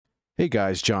Hey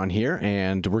guys, John here,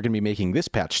 and we're going to be making this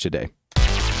patch today.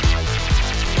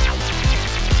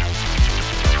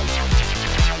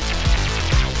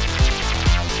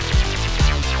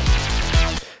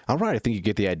 Alright, I think you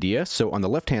get the idea. So on the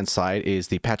left-hand side is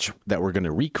the patch that we're going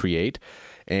to recreate,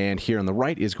 and here on the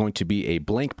right is going to be a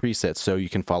blank preset, so you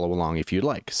can follow along if you'd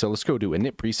like. So let's go to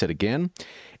init preset again,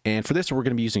 and for this we're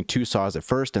going to be using two saws at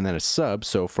first and then a sub.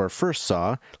 So for our first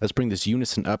saw, let's bring this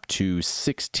unison up to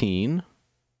 16.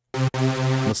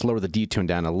 Let's lower the detune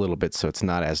down a little bit so it's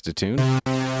not as detuned.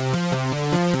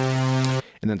 And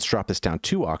then let's drop this down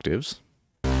 2 octaves.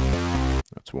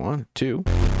 That's 1, 2.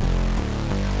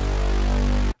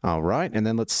 All right, and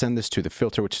then let's send this to the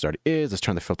filter, which it already is. Let's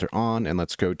turn the filter on, and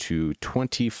let's go to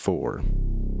 24.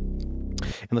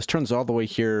 And let's turn this all the way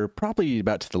here, probably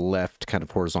about to the left, kind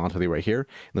of horizontally right here.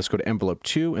 And let's go to envelope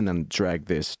 2, and then drag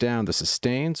this down the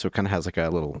sustain, so it kind of has like a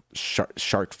little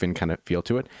shark fin kind of feel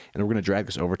to it. And we're going to drag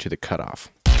this over to the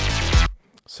cutoff.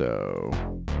 So...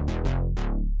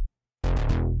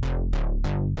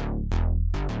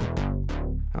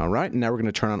 all right, and now we're going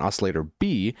to turn on oscillator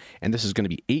B, and this is going to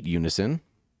be 8 unison.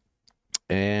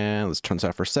 And let's turn this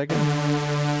off for a second.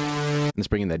 Let's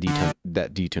bring in that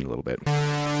detune a little bit.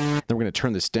 Then we're going to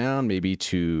turn this down maybe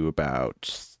to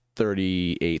about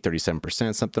 38,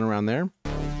 37%, something around there.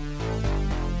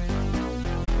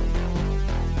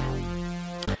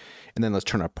 And then let's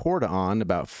turn our porta on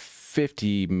about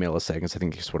 50 milliseconds. I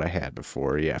think is what I had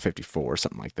before. Yeah, 54,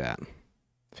 something like that.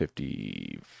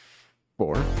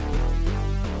 54.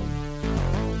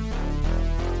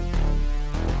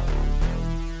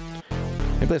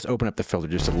 Maybe let's open up the filter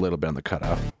just a little bit on the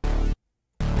cutoff.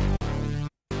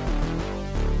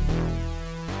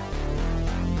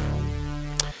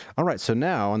 All right, so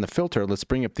now on the filter, let's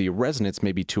bring up the resonance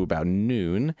maybe to about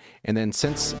noon. And then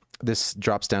since this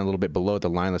drops down a little bit below the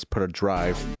line, let's put our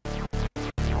drive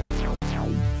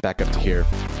back up to here.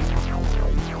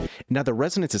 Now the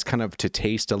resonance is kind of to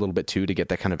taste a little bit too, to get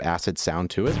that kind of acid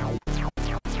sound to it.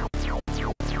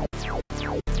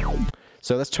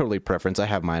 So that's totally preference. I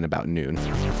have mine about noon.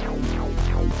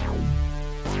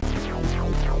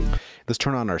 Let's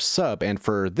turn on our sub, and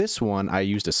for this one, I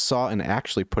used a saw and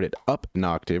actually put it up an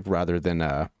octave rather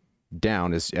than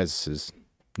down as is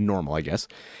normal, I guess.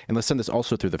 And let's send this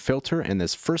also through the filter, and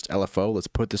this first LFO, let's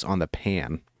put this on the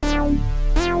pan.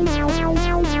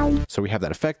 So we have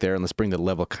that effect there, and let's bring the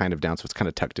level kind of down so it's kind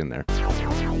of tucked in there.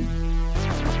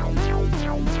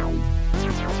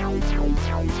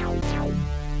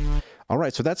 All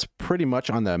right, so that's pretty much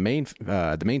on the main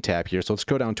tab here. So let's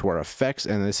go down to our effects,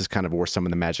 and this is kind of where some of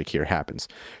the magic here happens.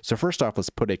 So first off, let's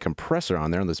put a compressor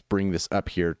on there, and let's bring this up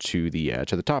here to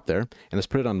the top there, and let's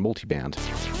put it on multiband.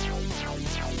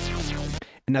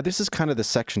 And now this is kind of the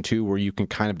section too, where you can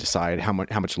kind of decide how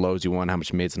much lows you want, how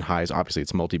much mids and highs. Obviously,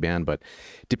 it's multiband, but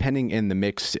depending in the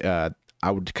mix, I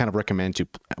would kind of recommend to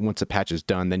once the patch is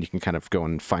done, then you can kind of go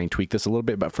and fine tweak this a little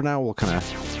bit. But for now,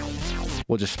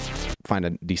 we'll just find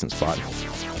a decent spot.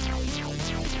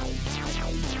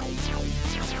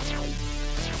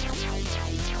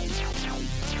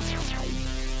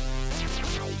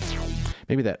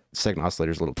 Maybe that second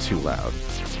oscillator is a little too loud.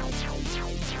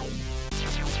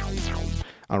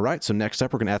 All right, so next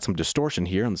up, we're going to add some distortion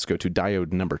here. And let's go to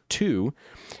diode number 2.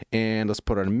 And let's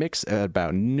put our mix at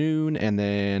about noon. And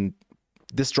then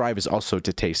this drive is also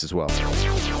to taste as well.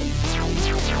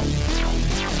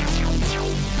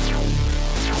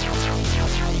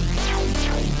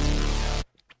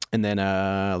 And then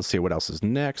let's see what else is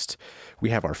next.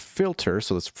 We have our filter,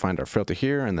 so let's find our filter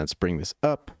here, and let's bring this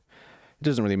up. It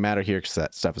doesn't really matter here because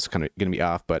that stuff is kind of going to be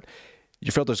off, but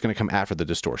your filter is going to come after the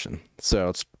distortion. So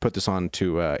let's put this on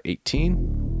to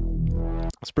 18.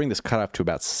 Let's bring this cutoff to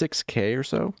about 6K or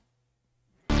so.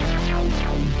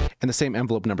 And the same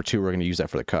envelope number 2, we're going to use that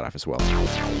for the cutoff as well.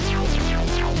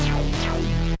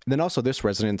 And then also this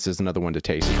resonance is another one to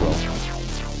taste as well.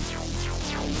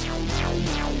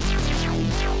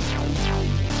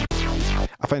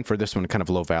 I find for this one, kind of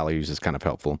low values is kind of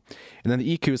helpful. And then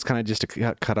the EQ is kind of just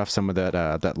to cut off some of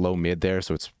that low mid there.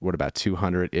 So it's what, about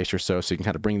 200-ish or so. So you can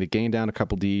kind of bring the gain down a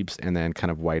couple dBs and then kind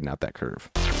of widen out that curve.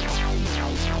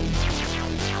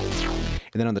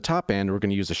 And then on the top end, we're going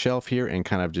to use a shelf here and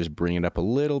kind of just bring it up a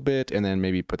little bit and then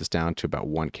maybe put this down to about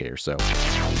 1K or so.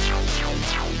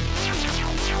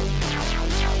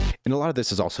 And a lot of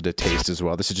this is also to taste as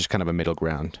well. This is just kind of a middle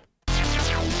ground.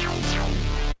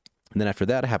 And then after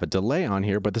that, I have a delay on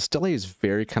here, but this delay is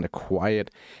very kind of quiet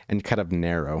and kind of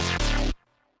narrow,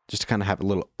 just to kind of have a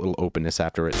little openness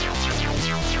after it.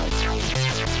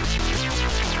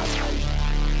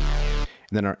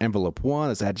 And then our envelope 1,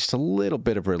 let's add just a little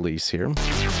bit of release here.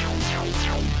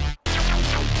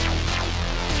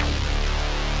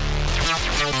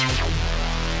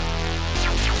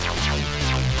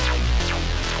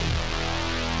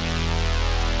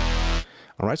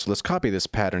 All right, so let's copy this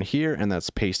pattern here, and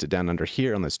let's paste it down under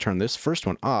here, and let's turn this first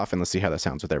one off, and let's see how that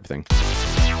sounds with everything.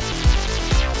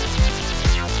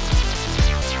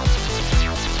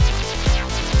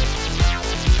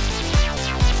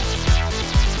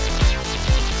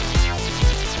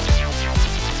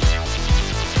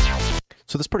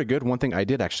 So that's pretty good. One thing I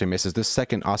did actually miss is this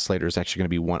second oscillator is actually going to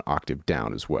be 1 octave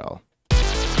down as well.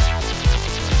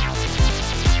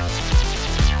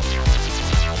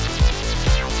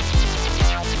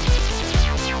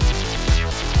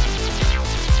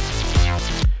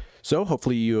 So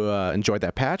hopefully you enjoyed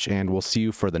that patch, and we'll see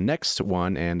you for the next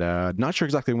one. And not sure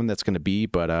exactly when that's going to be,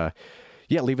 but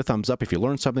yeah, leave a thumbs up if you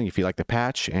learned something, if you like the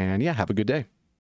patch, and yeah, have a good day.